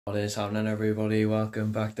What is happening, everybody?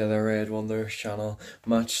 Welcome back to the Red Wonders channel.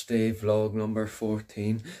 Matchday vlog number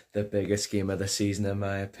 14. The biggest game of the season in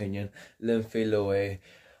my opinion. Linfield away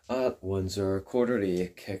at Windsor.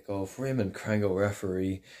 7:45 kickoff. Raymond Crango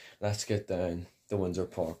referee. Let's get down to Windsor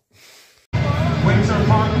Park. Windsor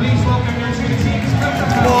Park, please welcome your two teams.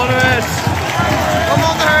 Come on, Ed! Come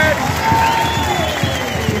on, Ed!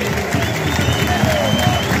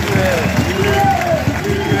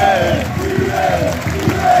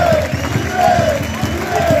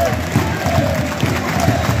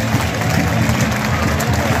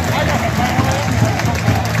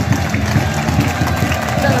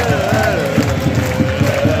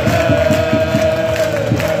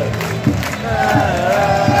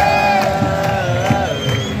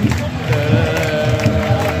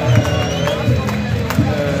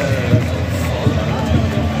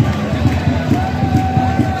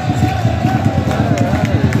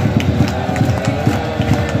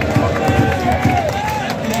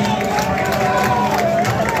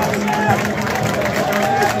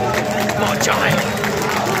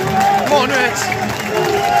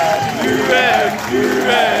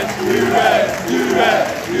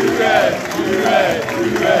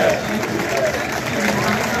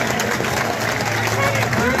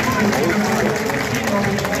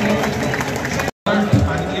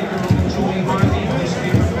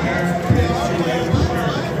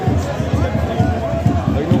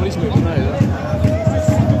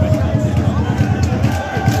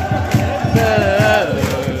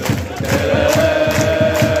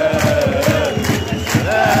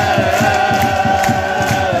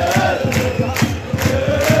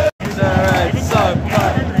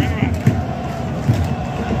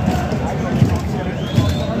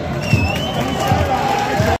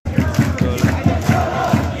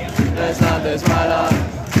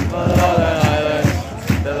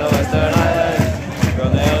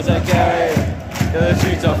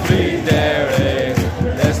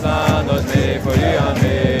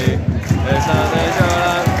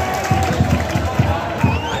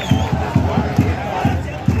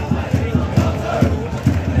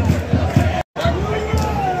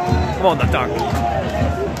 Come on, that dog.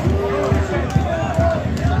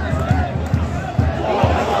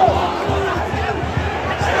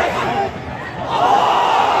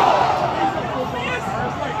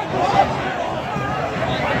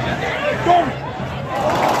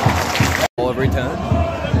 Every time.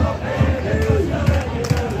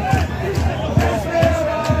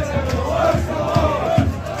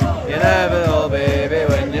 You never know, baby,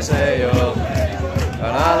 when you say you're.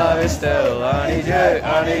 And I love you still. I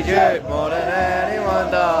need you more than anyone,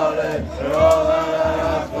 darling. We're all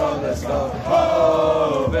out from the start.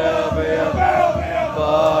 Oh, baby,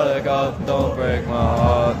 buttercup, don't break my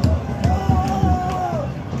heart.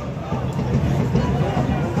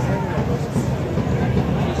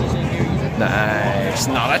 Nice,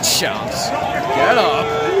 not a chance. Get up.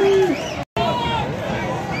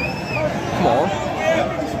 Come on.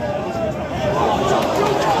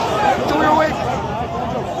 Do your way.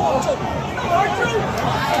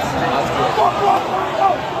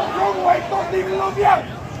 Wrong way, don't leave it alone yet.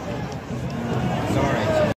 Sorry.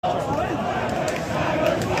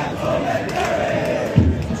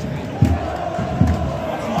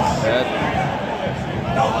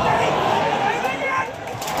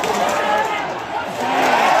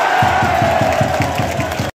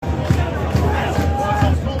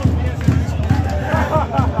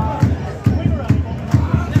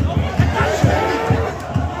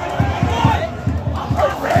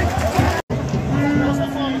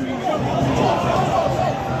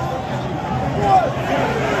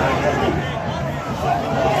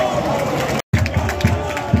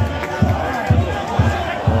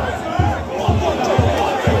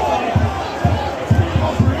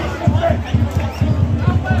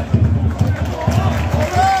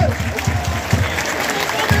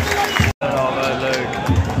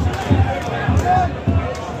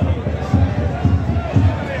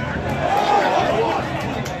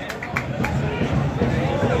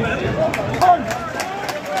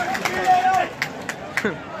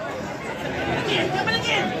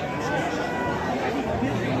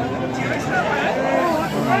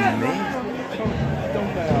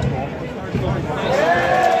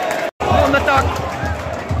 On the duck.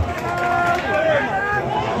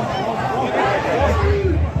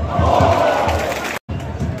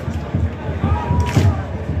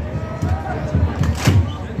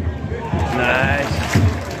 Nice.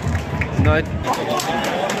 Nice.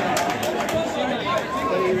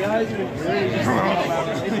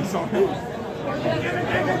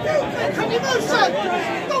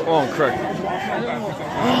 Oh, correct.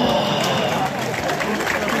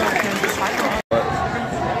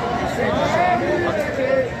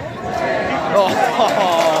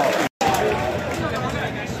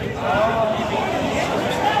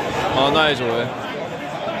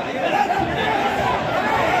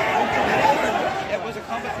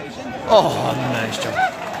 Oh, nice job.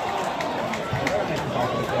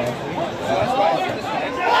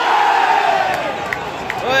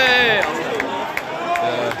 Hey.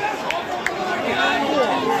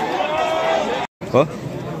 What?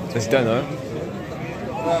 Is he down now?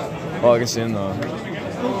 Oh, I can see him now.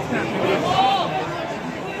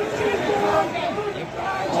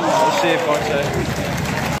 Let's see if I say.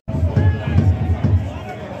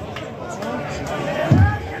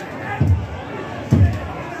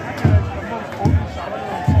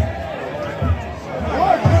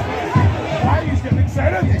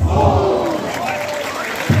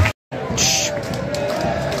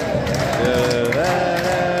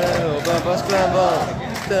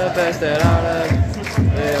 The best that I have,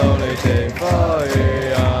 the only thing for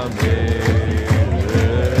you and me.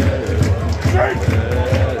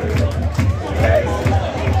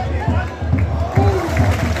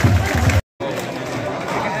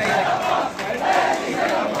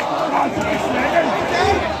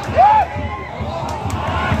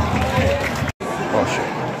 Oh shit.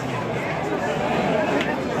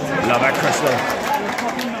 Love it, Crystal.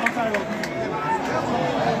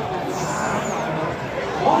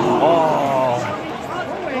 Oh,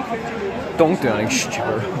 don't do anything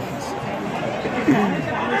stupid.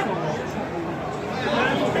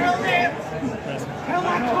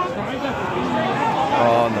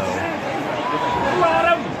 Oh no.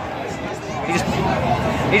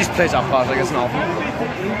 He just plays that pass like it's nothing.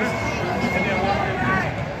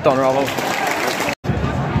 Done, Rollo.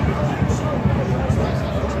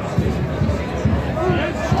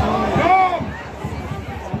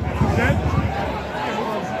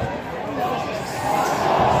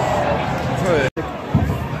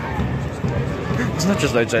 It's not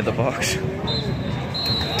just outside the box.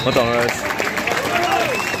 Well done, Rose.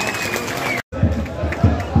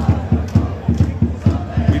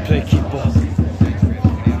 We play keep ball.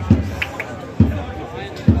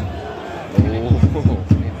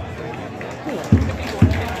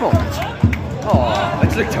 Oh,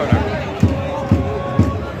 it's Luke Turner.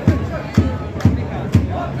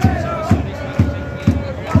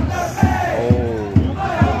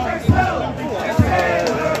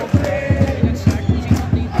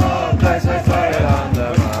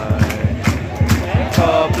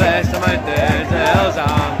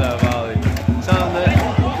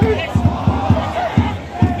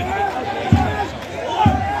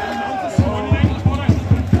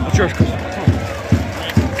 George,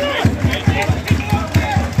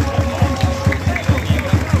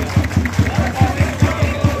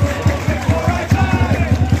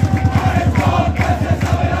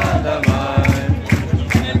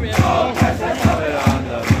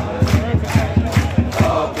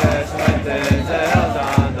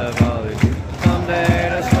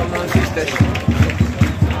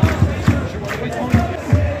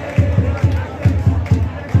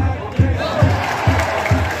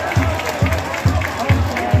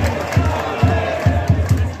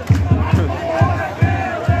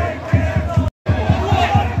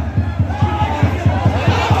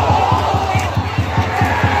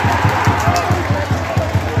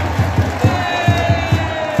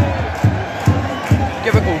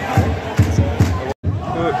 give it go.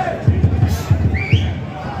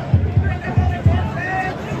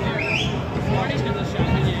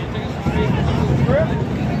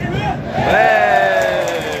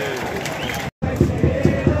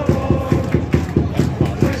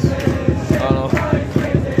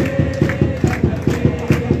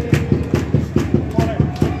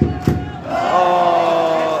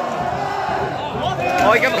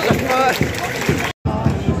 Oh, give it some first.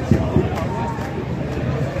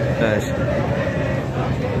 Nice.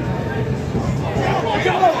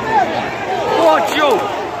 Watch you!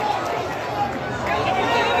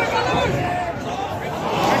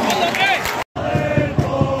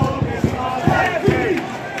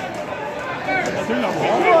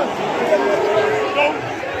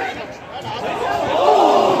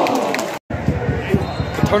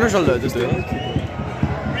 Turner's allowed to do it.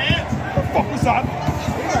 What the fuck was that?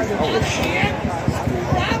 Holy shit.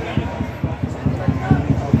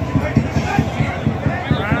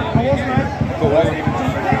 Go away.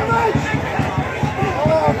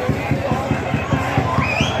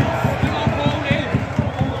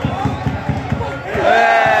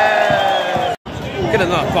 Hey! Get in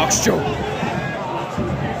that box, Joe.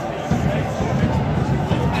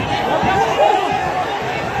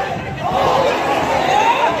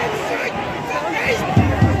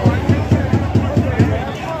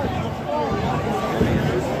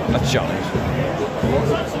 That's Johnny's.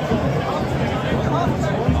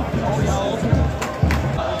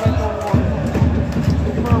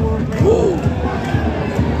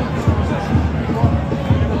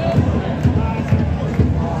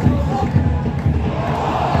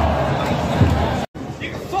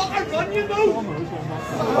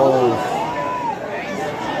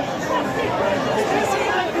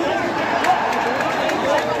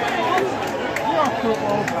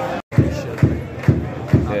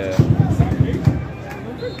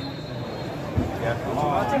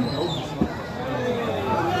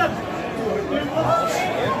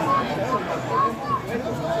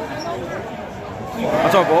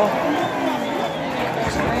 That's our ball.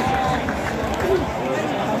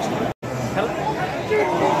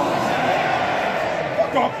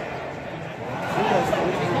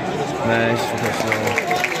 Nice.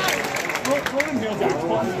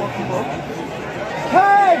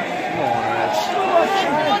 Hey! Come on, Rich.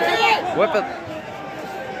 Whip it.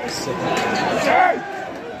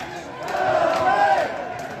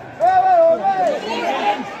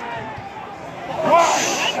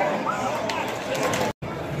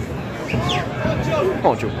 Come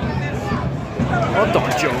on, Joe. Well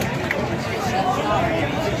done, Joe.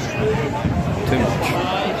 Too much.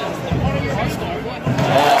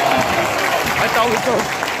 I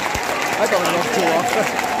thought it was too often.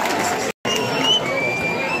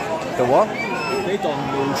 The what? They done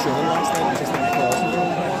no showing last night, just like crossing.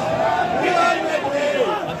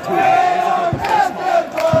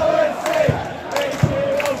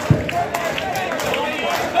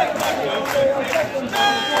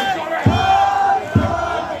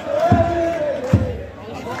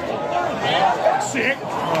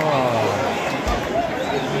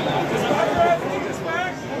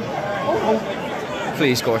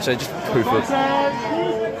 Please, Scorch, I just poof it.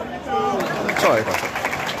 Sorry about that.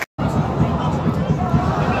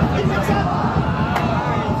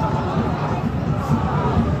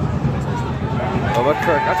 Oh, what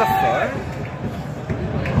Kirk? That's a foul.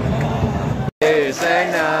 You sing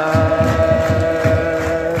now.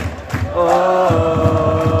 Oh,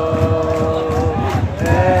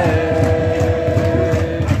 hey.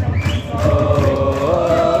 Oh,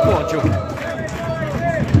 go on, Joe.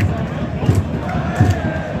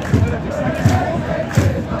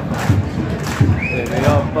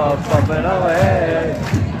 Up and away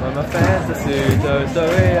from my fantasy towards the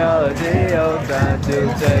reality. Oh, time to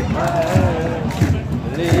take my hand,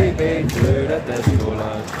 lead me through the disco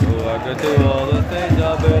line, so I could do all the things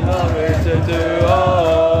I've been longing to do.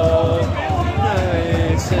 Oh,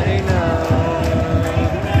 I sing now.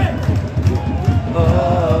 Oh,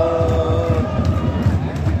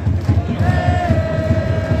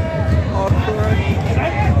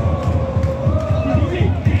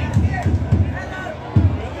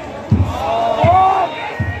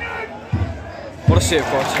 what a save,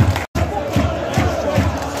 boss.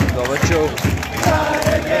 Love it, Joe.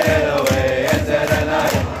 Get away into the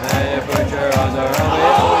night, and you put your arms around me.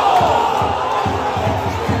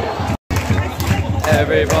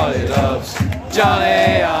 Everybody loves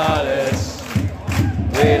Johnny Alice.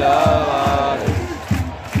 We love Alice.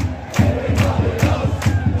 Everybody loves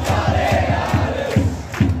Johnny Alice.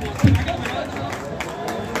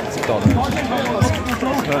 It's done.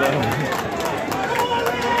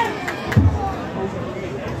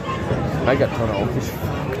 I got thrown off.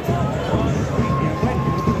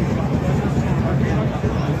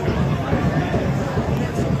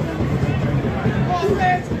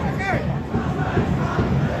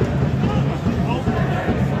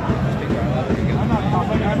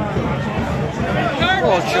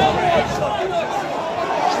 Oh, John.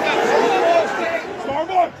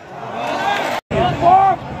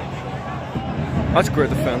 That's great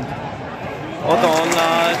defend. Well done,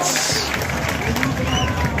 lads.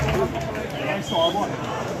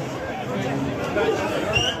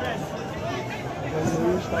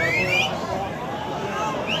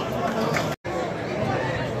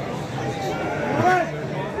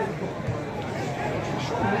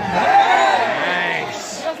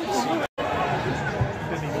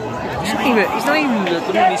 He's not even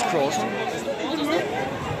looking when he's crossing.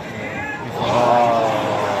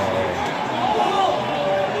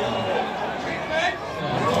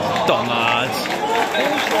 Done, lads.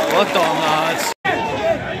 Well done, lads.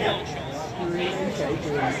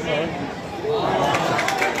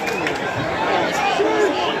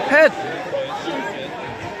 Head.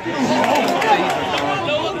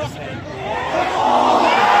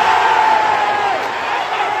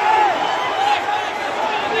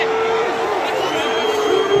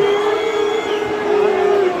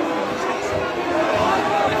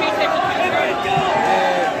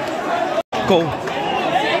 Go.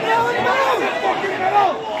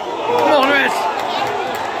 Come on, Rich.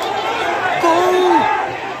 Go.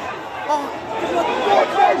 Oh.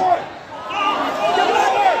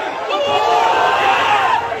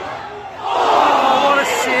 What a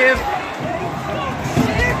save.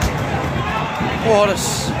 What a...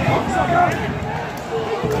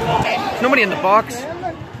 Nobody in the box.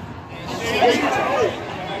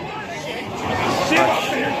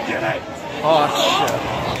 Oh, shit.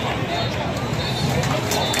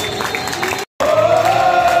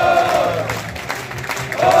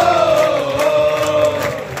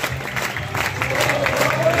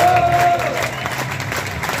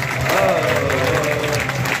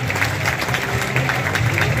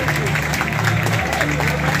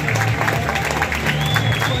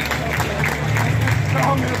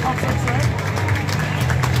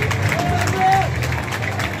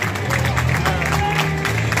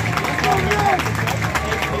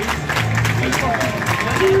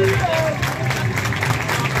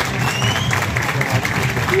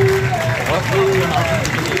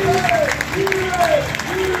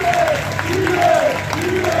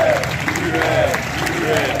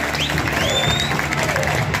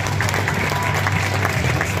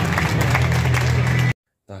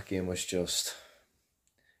 just,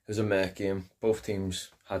 it was a meh game. Both teams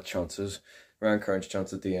had chances. Ryan Kearns'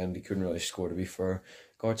 chance at the end, he couldn't really score, to be fair.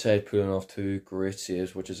 Guardside pulling off 2 great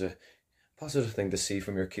saves, which is a positive thing to see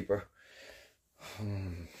from your keeper.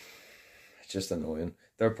 It's just annoying.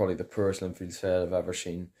 They're probably the poorest Linfield side I've ever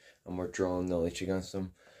seen, and we're drawing 0 each against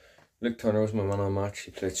them. Luke Turner was my man of the match.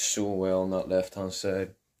 He played so well on that left-hand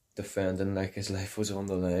side, defending like his life was on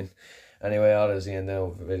the line. Anyway, that is the end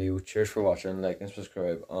of the video. Cheers for watching, like and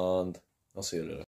subscribe, and I'll see you later.